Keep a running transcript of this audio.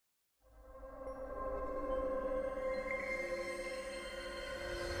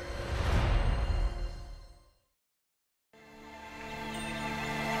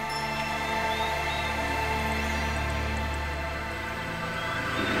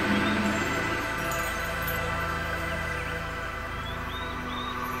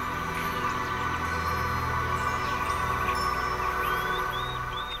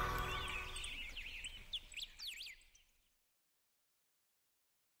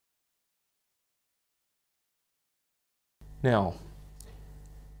Now,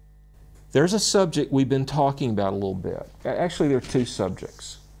 there's a subject we've been talking about a little bit. Actually, there are two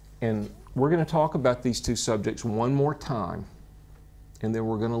subjects. And we're going to talk about these two subjects one more time, and then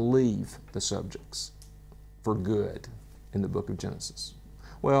we're going to leave the subjects for good in the book of Genesis.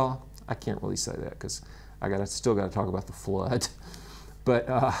 Well, I can't really say that because still got to talk about the flood. But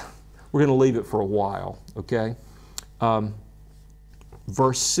we're going to leave it for a while, okay?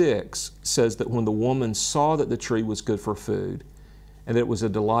 Verse 6 says that when the woman saw that the tree was good for food, and that it was a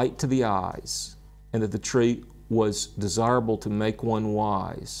delight to the eyes, and that the tree was desirable to make one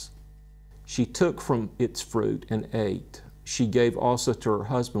wise, she took from its fruit and ate. She gave also to her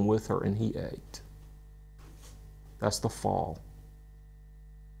husband with her, and he ate. That's the fall.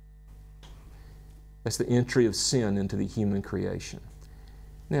 That's the entry of sin into the human creation.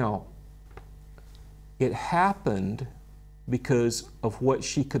 Now, it happened because of what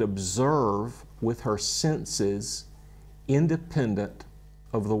she could observe with her senses independent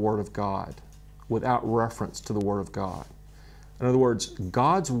of the Word of God, without reference to the Word of God. In other words,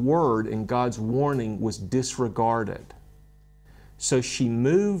 God's Word and God's warning was disregarded. So she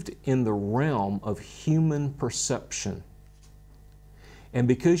moved in the realm of human perception. And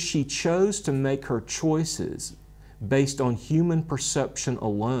because she chose to make her choices based on human perception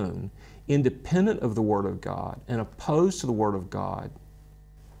alone, independent of the Word of God and opposed to the Word of God,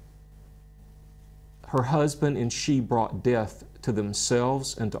 her husband and she brought death to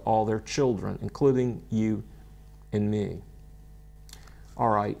themselves and to all their children, including you and me. All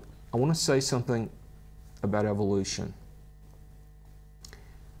right, I want to say something about evolution.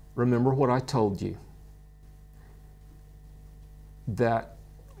 Remember what I told you, that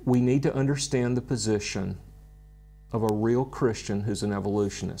we need to understand the position of a real Christian who's an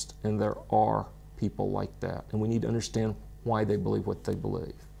evolutionist, and there are people like that, and we need to understand why they believe what they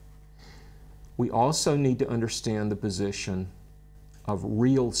believe. We also need to understand the position of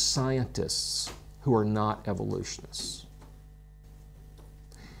real scientists who are not evolutionists.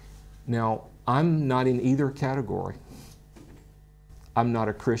 Now, I'm not in either category. I'm not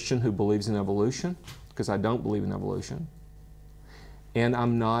a Christian who believes in evolution, because I don't believe in evolution. And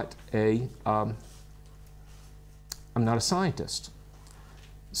I'm not a scientist.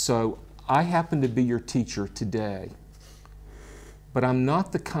 So I happen to be your teacher today. But I'm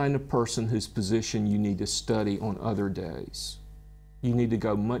not the kind of person whose position you need to study on other days. You need to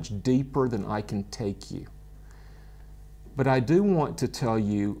go much deeper than I can take you. But I do want to tell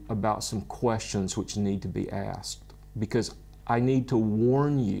you about some questions which need to be asked, because I need to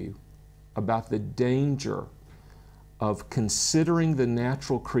warn you about the danger of considering the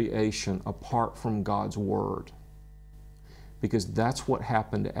natural creation apart from God's Word. Because that's what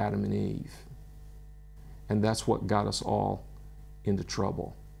happened to Adam and Eve. And that's what got us all into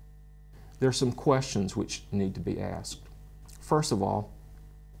trouble. There are some questions which need to be asked. First of all,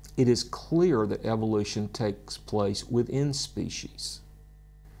 it is clear that evolution takes place within species.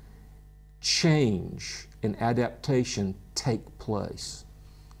 Change and adaptation take place.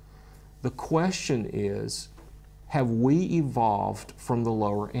 The question is, have we evolved from the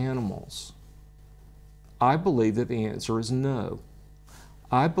lower animals? I believe that the answer is no.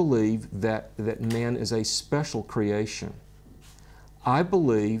 I believe that man is a special creation. I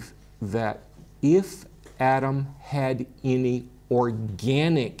believe that if Adam had any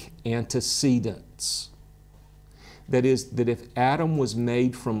organic antecedents, that is, that if Adam was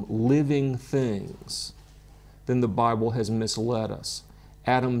made from living things, then the Bible has misled us.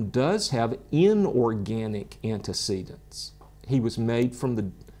 Adam does have inorganic antecedents. He was made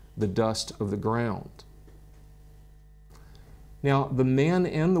from the dust of the ground. Now, the man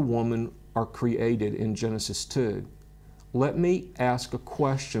and the woman are created in Genesis 2. Let me ask a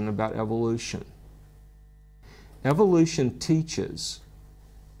question about evolution. Evolution teaches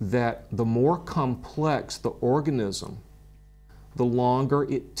that the more complex the organism, the longer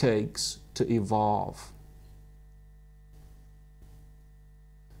it takes to evolve.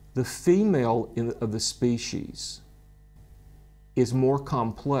 The female of the species is more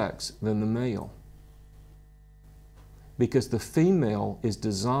complex than the male, because the female is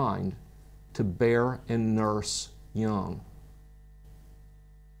designed to bear and nurse young.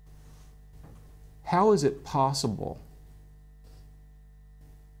 How is it possible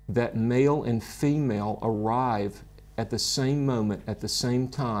that male and female arrive at the same moment, at the same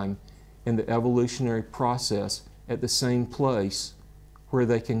time, in the evolutionary process, at the same place where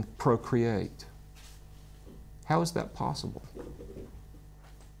they can procreate? How is that possible?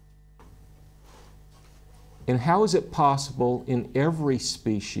 And how is it possible in every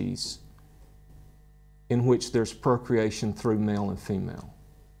species in which there's procreation through male and female?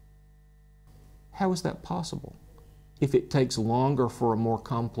 How is that possible? if it takes longer for a more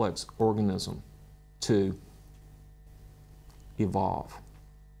complex organism to evolve?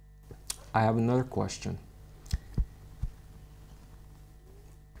 I have another question.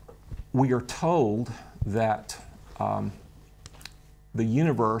 We are told that the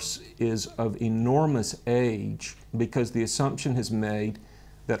universe is of enormous age because the assumption has made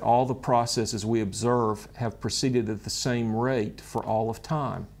that all the processes we observe have proceeded at the same rate for all of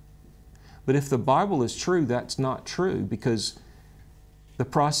time. But if the Bible is true, that's not true, because the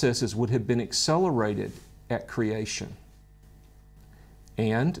processes would have been accelerated at creation.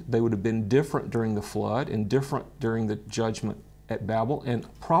 And they would have been different during the flood and different during the judgment at Babel, and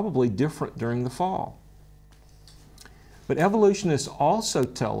probably different during the fall. But evolutionists also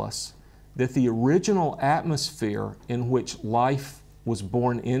tell us that the original atmosphere in which life was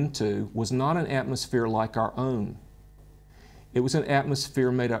born into was not an atmosphere like our own. It was an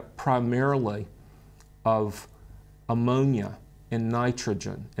atmosphere made up primarily of ammonia and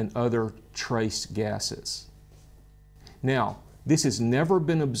nitrogen and other trace gases. Now, this has never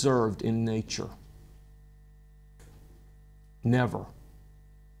been observed in nature. Never.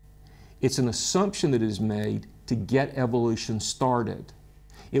 It's an assumption that is made to get evolution started.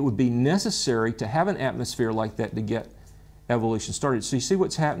 It would be necessary to have an atmosphere like that to get evolution started. So you see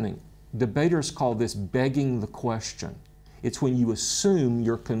what's happening? Debaters call this begging the question. It's when you assume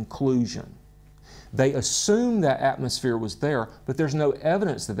your conclusion. They assume that atmosphere was there, but there's no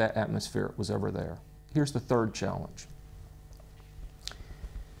evidence that that atmosphere was ever there. Here's the third challenge.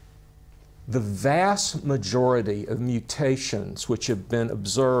 The vast majority of mutations which have been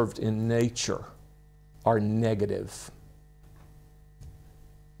observed in nature are negative.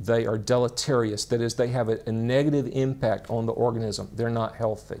 They are deleterious. That is, they have a negative impact on the organism. They're not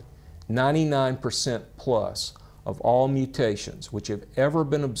healthy. 99% plus of all mutations which have ever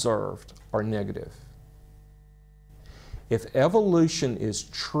been observed are negative. If evolution is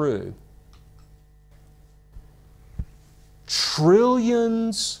true,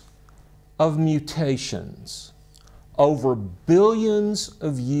 trillions of mutations over billions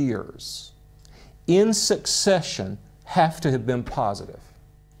of years in succession have to have been positive.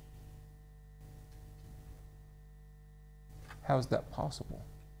 How is that possible?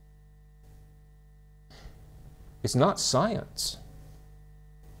 It's not science.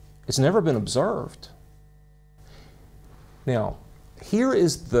 It's never been observed. Now, here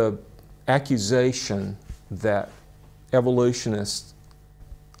is the accusation that evolutionists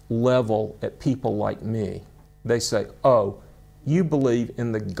level at people like me. They say, oh, you believe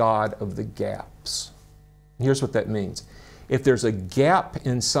in the God of the gaps. Here's what that means. If there's a gap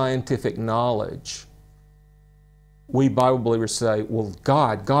in scientific knowledge, we Bible believers say, well,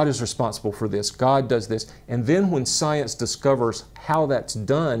 God is responsible for this. God does this. And then when science discovers how that's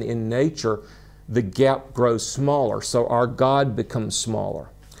done in nature, the gap grows smaller. So our God becomes smaller.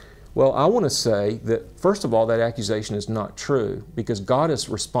 Well, I want to say that, first of all, that accusation is not true, because God is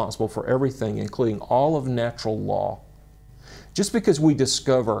responsible for everything, including all of natural law. Just because we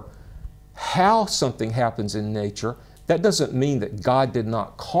discover how something happens in nature, that doesn't mean that God did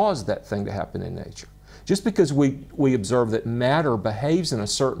not cause that thing to happen in nature. Just because we observe that matter behaves in a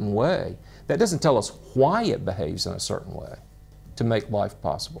certain way, that doesn't tell us why it behaves in a certain way to make life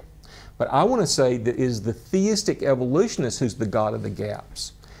possible. But I want to say that it is the theistic evolutionist who's the God of the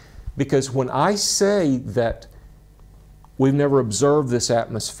gaps. Because when I say that we've never observed this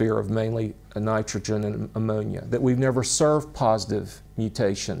atmosphere of mainly nitrogen and ammonia, that we've never observed positive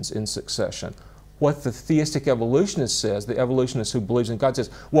mutations in succession, what the theistic evolutionist says, the evolutionist who believes in God, says,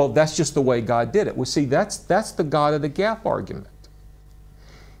 well, that's just the way God did it. Well, see, that's the God of the gap argument.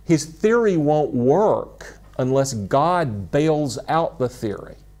 His theory won't work unless God bails out the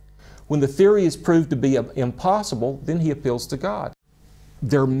theory. When the theory is proved to be impossible, then he appeals to God.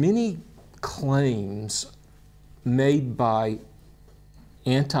 There are many claims made by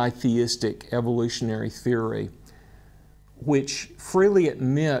anti-theistic evolutionary theory which freely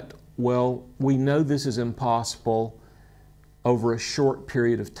admit, well, we know this is impossible over a short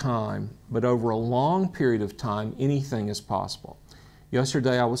period of time, but over a long period of time, anything is possible.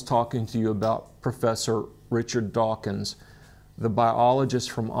 Yesterday I was talking to you about Professor Richard Dawkins, the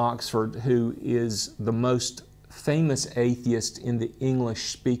biologist from Oxford who is the most famous atheist in the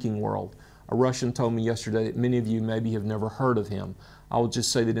English-speaking world. A Russian told me yesterday that many of you maybe have never heard of him. I will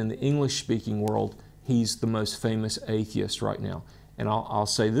just say that in the English-speaking world, he's the most famous atheist right now. And I'll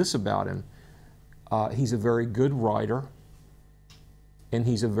say this about him. He's a very good writer, and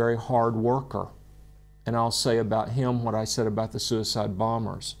he's a very hard worker. And I'll say about him what I said about the suicide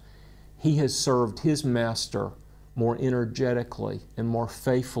bombers. He has served his master more energetically and more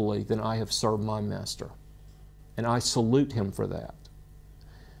faithfully than I have served my master. and I salute him for that.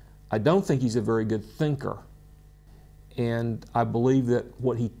 I don't think he's a very good thinker, and I believe that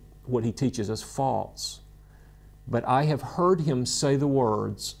what he teaches is false. But I have heard him say the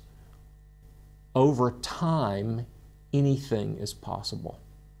words, over time, anything is possible.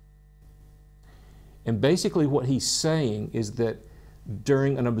 And basically what he's saying is that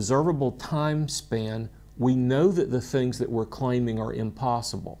during an observable time span, we know that the things that we're claiming are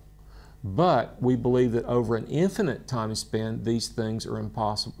impossible. But we believe that over an infinite time span, these things are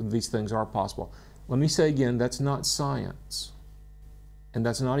impossible. These things are possible. Let me say again, that's not science. And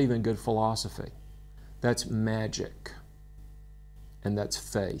that's not even good philosophy. That's magic. And that's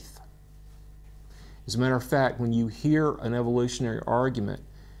faith. As a matter of fact, when you hear an evolutionary argument,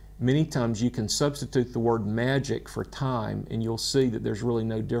 many times you can substitute the word magic for time, and you'll see that there's really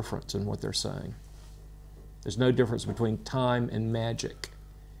no difference in what they're saying. There's no difference between time and magic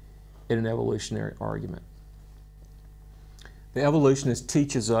in an evolutionary argument. The evolutionist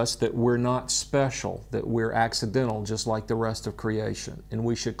teaches us that we're not special, that we're accidental just like the rest of creation, and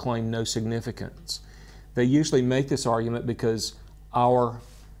we should claim no significance. They usually make this argument because our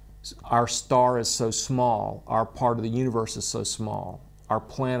star is so small, our part of the universe is so small, our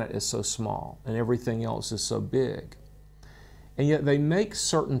planet is so small, and everything else is so big. And yet they make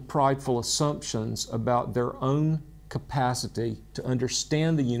certain prideful assumptions about their own capacity to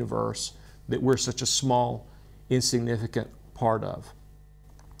understand the universe that we're such a small, insignificant part of.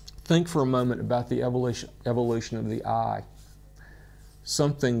 Think for a moment about the evolution of the eye,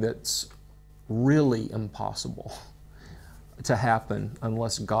 something that's really impossible to happen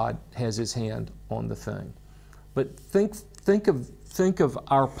unless God has His hand on the thing. But think of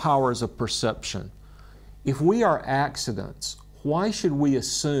our powers of perception. If we are accidents, why should we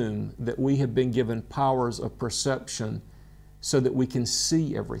assume that we have been given powers of perception so that we can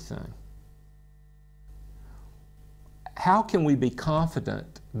see everything? How can we be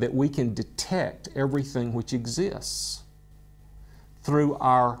confident that we can detect everything which exists through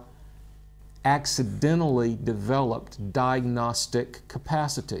our accidentally developed diagnostic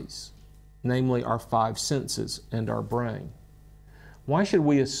capacities, namely our 5 senses and our brain? Why should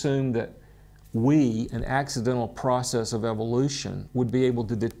we assume that we, an accidental process of evolution, would be able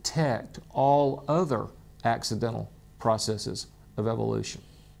to detect all other accidental processes of evolution?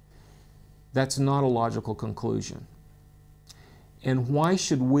 That's not a logical conclusion. And why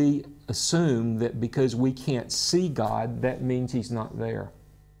should we assume that because we can't see God, that means He's not there?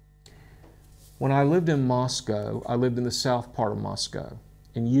 When I lived in Moscow, I lived in the south part of Moscow,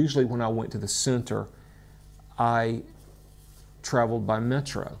 and usually when I went to the center, I traveled by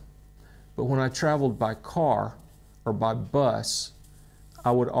metro. But when I traveled by car or by bus,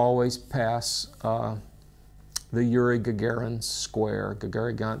 I would always pass the Yuri Gagarin Square,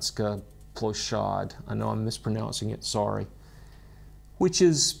 Gagariganska Ploshad. I know I'm mispronouncing it, sorry. Which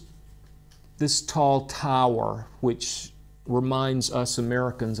is this tall tower which reminds us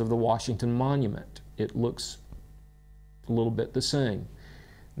Americans of the Washington Monument. It looks a little bit the same.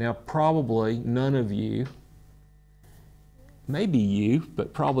 Now, probably none of you, maybe you,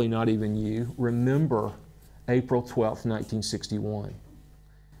 but probably not even you, remember April 12th, 1961.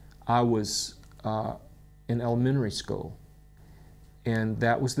 I was in elementary school, and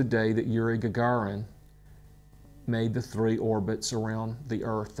that was the day that Yuri Gagarin made the 3 orbits around the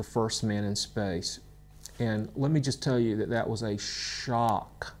Earth, the first man in space. And let me just tell you that that was a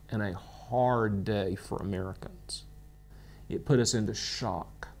shock and a hard day for Americans. It put us into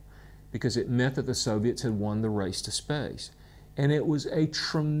shock because it meant that the Soviets had won the race to space. And it was a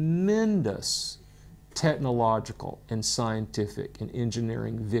tremendous technological and scientific and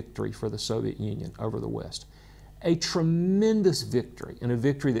engineering victory for the Soviet Union over the West. A tremendous victory, and a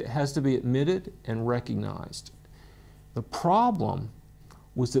victory that has to be admitted and recognized. The problem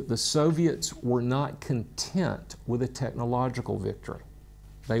was that the Soviets were not content with a technological victory.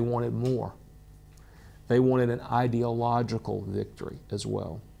 They wanted more. They wanted an ideological victory as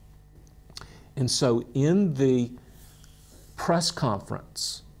well. And so in the press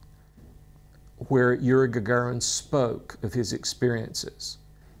conference where Yuri Gagarin spoke of his experiences,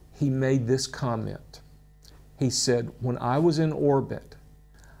 he made this comment. He said, "When I was in orbit,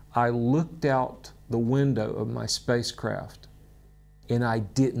 I looked out the window of my spacecraft and I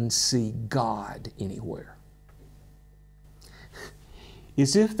didn't see God anywhere."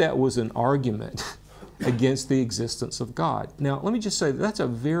 As if that was an argument against the existence of God. Now, let me just say that's a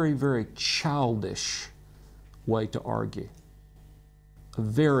very, very childish way to argue. A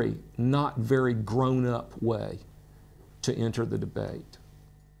very, not very grown-up way to enter the debate.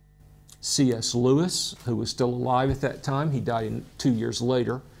 C.S. Lewis, who was still alive at that time, he died 2 years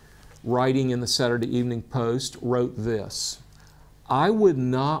later, writing in the Saturday Evening Post, wrote this: "I would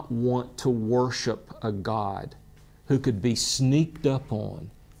not want to worship a God who could be sneaked up on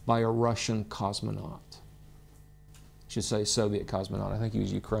by a Russian cosmonaut." I should say Soviet cosmonaut. I think he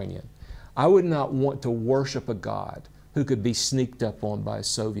was Ukrainian. I would not want to worship a God who could be sneaked up on by a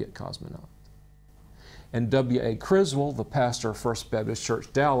Soviet cosmonaut. And W.A. Criswell, the pastor of First Baptist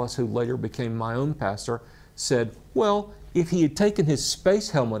Church Dallas, who later became my own pastor, said, well, if he had taken his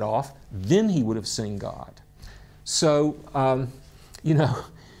space helmet off, then he would have seen God. So, you know,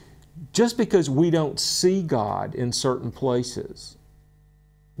 just because we don't see God in certain places,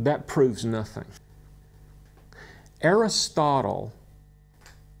 that proves nothing. Aristotle,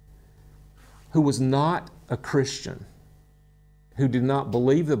 who was not a Christian, who did not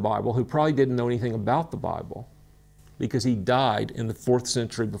believe the Bible, who probably didn't know anything about the Bible, because he died in the 4th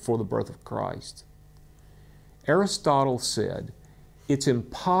century before the birth of Christ. Aristotle said, it's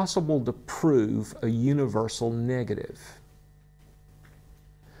impossible to prove a universal negative.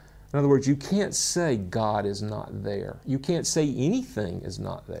 In other words, you can't say God is not there. You can't say anything is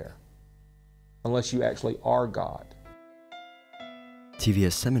not there unless you actually are God.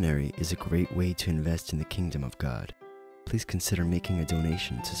 TVS Seminary is a great way to invest in the kingdom of God. Please consider making a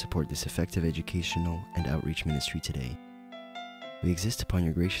donation to support this effective educational and outreach ministry today. We exist upon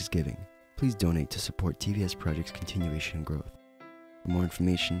your gracious giving. Please donate to support TVS Project's continuation and growth. For more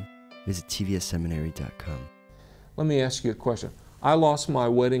information, visit tvsseminary.com. Let me ask you a question. I lost my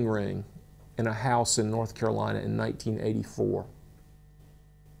wedding ring in a house in North Carolina in 1984.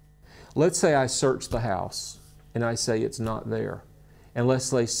 Let's say I search the house and I say it's not there. And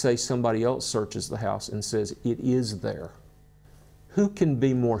let's say somebody else searches the house and says it is there. Who can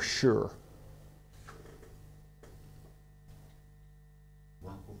be more sure?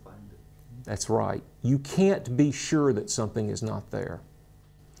 One will find it. That's right. You can't be sure that something is not there.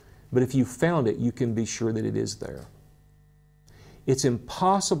 But if you found it, you can be sure that it is there. It's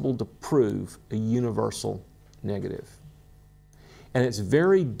impossible to prove a universal negative. And it's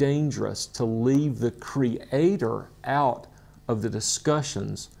very dangerous to leave the Creator out of the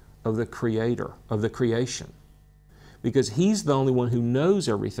discussions of the Creator, of the creation. Because He's the only one who knows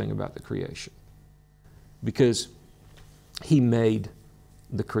everything about the creation. Because He made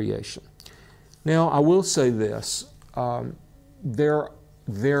the creation. Now, I will say this, and then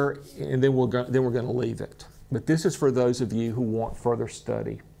we're going to leave it. But this is for those of you who want further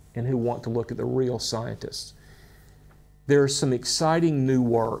study and who want to look at the real scientists. There's some exciting new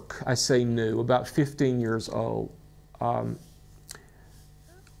work, I say new, about 15 years old,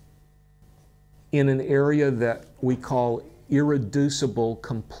 in an area that we call irreducible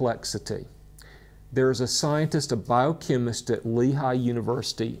complexity. There's a scientist, a biochemist at Lehigh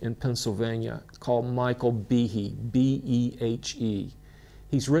University in Pennsylvania called Michael Behe, B-E-H-E.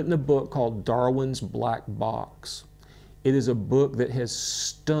 He's written a book called Darwin's Black Box. It is a book that has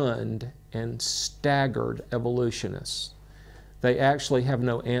stunned and staggered evolutionists. They actually have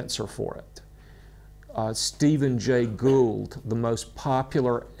no answer for it. Stephen Jay Gould, the most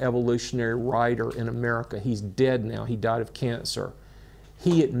popular evolutionary writer in America, he's dead now, he died of cancer.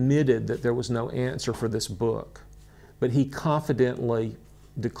 He admitted that there was no answer for this book, but he confidently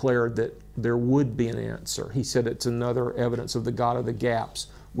declared that there would be an answer. He said it's another evidence of the God of the gaps.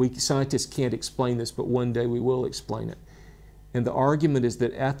 We scientists can't explain this, but one day we will explain it. And the argument is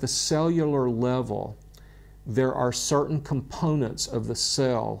that at the cellular level, there are certain components of the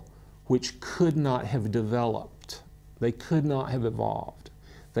cell which could not have developed. They could not have evolved.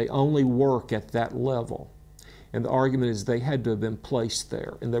 They only work at that level. And the argument is they had to have been placed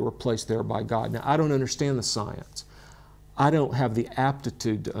there, and they were placed there by God. Now, I don't understand the science. I don't have the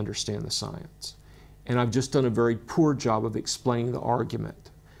aptitude to understand the science. And I've just done a very poor job of explaining the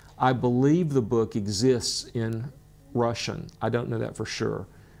argument. I believe the book exists in Russian. I don't know that for sure.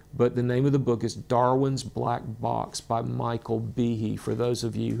 But the name of the book is Darwin's Black Box by Michael Behe, for those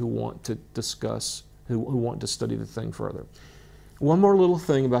of you who want to discuss, who want to study the thing further. One more little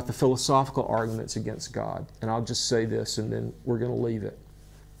thing about the philosophical arguments against God, and I'll just say this and then we're going to leave it.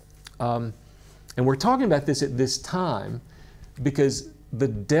 And we're talking about this at this time because the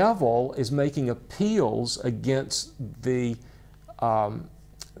devil is making appeals against the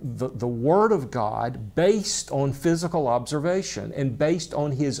Word of God based on physical observation and based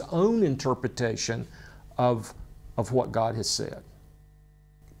on his own interpretation of what God has said.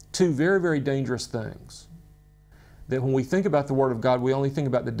 Two very, very dangerous things. That when we think about the Word of God, we only think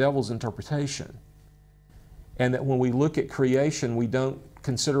about the devil's interpretation. And that when we look at creation, we don't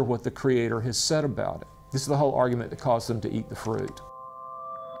consider what the Creator has said about it. This is the whole argument that caused them to eat the fruit.